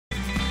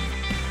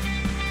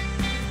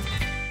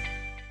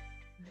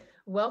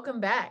Welcome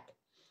back.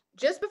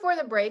 Just before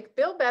the break,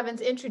 Bill Bevins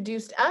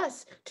introduced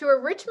us to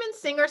a Richmond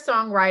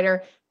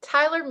singer-songwriter,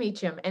 Tyler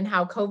Meacham, and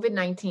how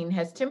COVID-19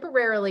 has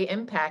temporarily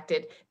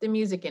impacted the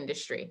music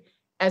industry.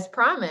 As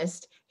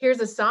promised, here's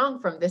a song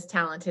from this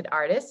talented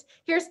artist.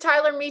 Here's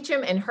Tyler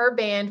Meacham and her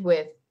band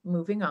with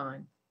Moving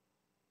On.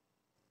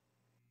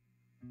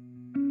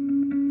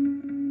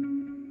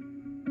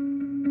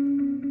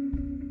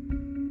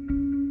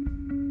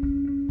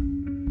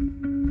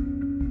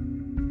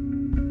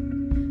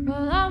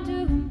 Well, I'm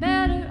doing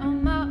better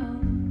on my own.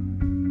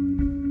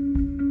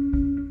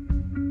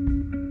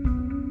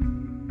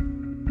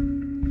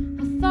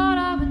 I thought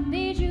I would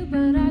need you,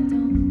 but I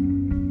don't.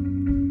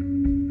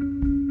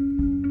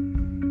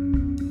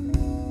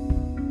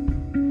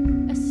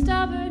 As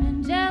stubborn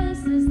and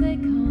jealous as they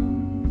come.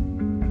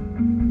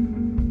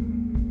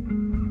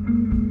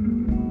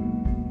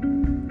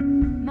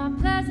 My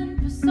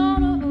pleasant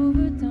persona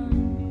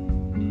overdone.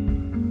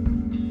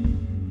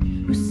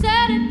 Who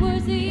said it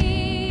was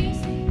easy?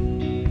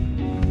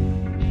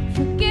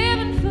 Forgive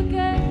and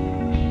forget.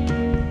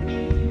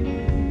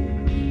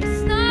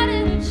 It's not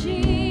an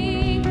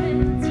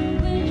achievement to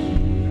wish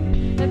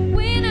that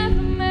we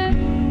never met.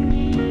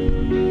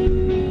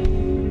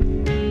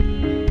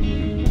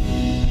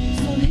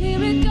 So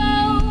here it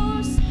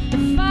goes, the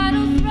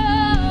final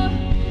throw.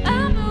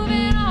 I'm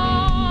moving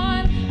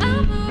on,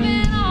 I'm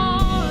moving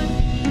on.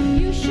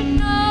 You should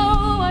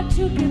know I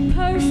took it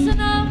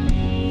personal,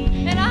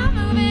 and I'm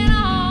moving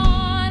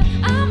on,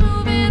 I'm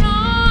moving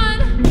on.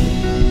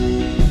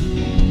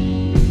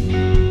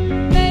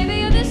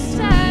 Maybe this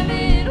time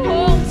it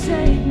won't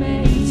take me.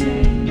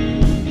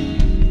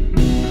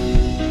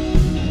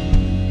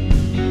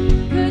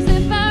 'Cause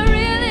if I'm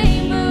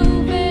really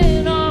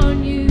moving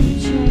on, you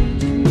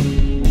change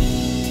me.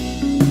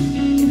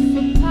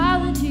 If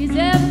apologies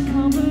ever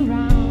come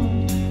around,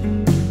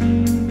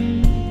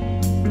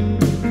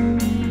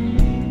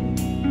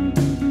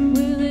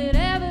 will it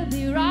ever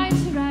be right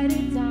to write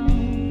it down?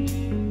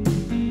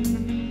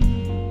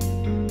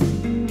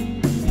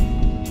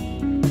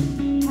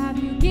 Have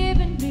you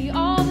given me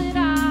all that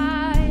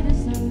I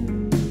deserve?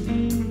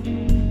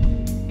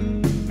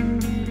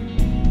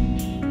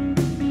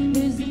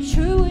 Is it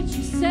true what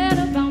you said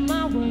about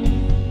my worth?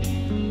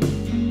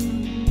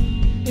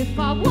 If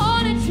I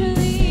wanted to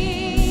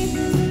leave,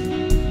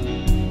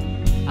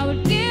 I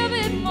would give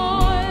it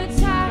more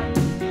time.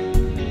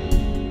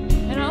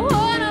 And I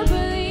wanna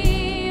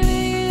believe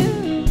in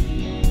you,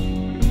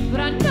 but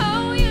I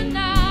know you're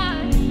not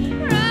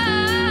right.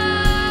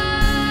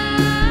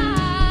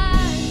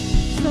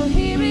 So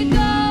here it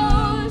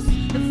goes,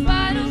 the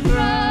final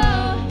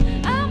throw.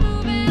 I'm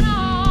moving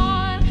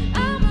on,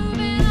 I'm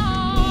moving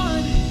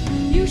on.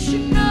 You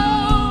should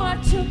know I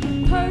took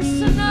it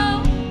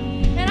personal,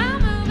 and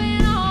I'm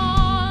moving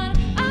on,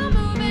 I'm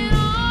moving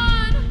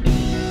on.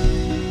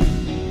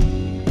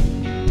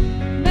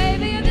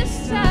 Maybe this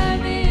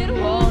time it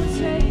won't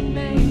take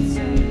me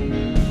too.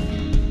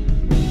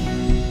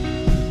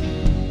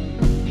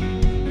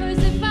 'Cause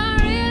if I'm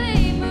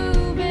really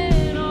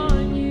moving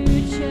on, you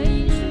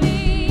changed me.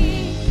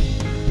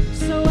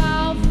 So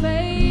I'll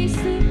face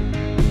it,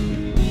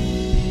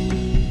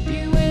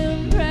 you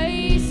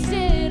embraced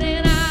it,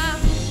 and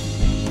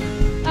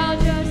I'll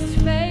just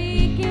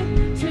fake it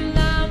till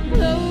I'm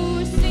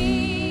close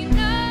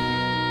enough.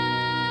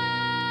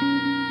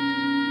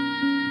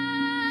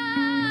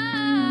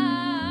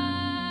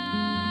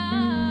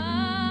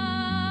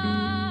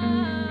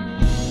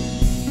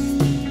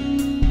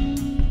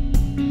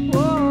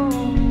 Whoa.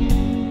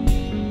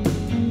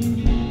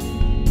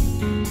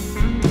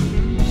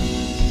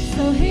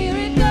 So here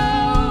it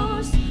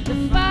goes, the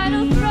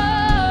final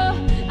throw.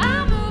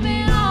 I'm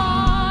moving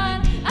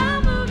on,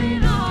 I'm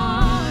moving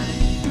on.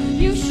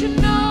 You should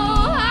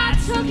know I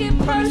took it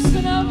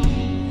personal,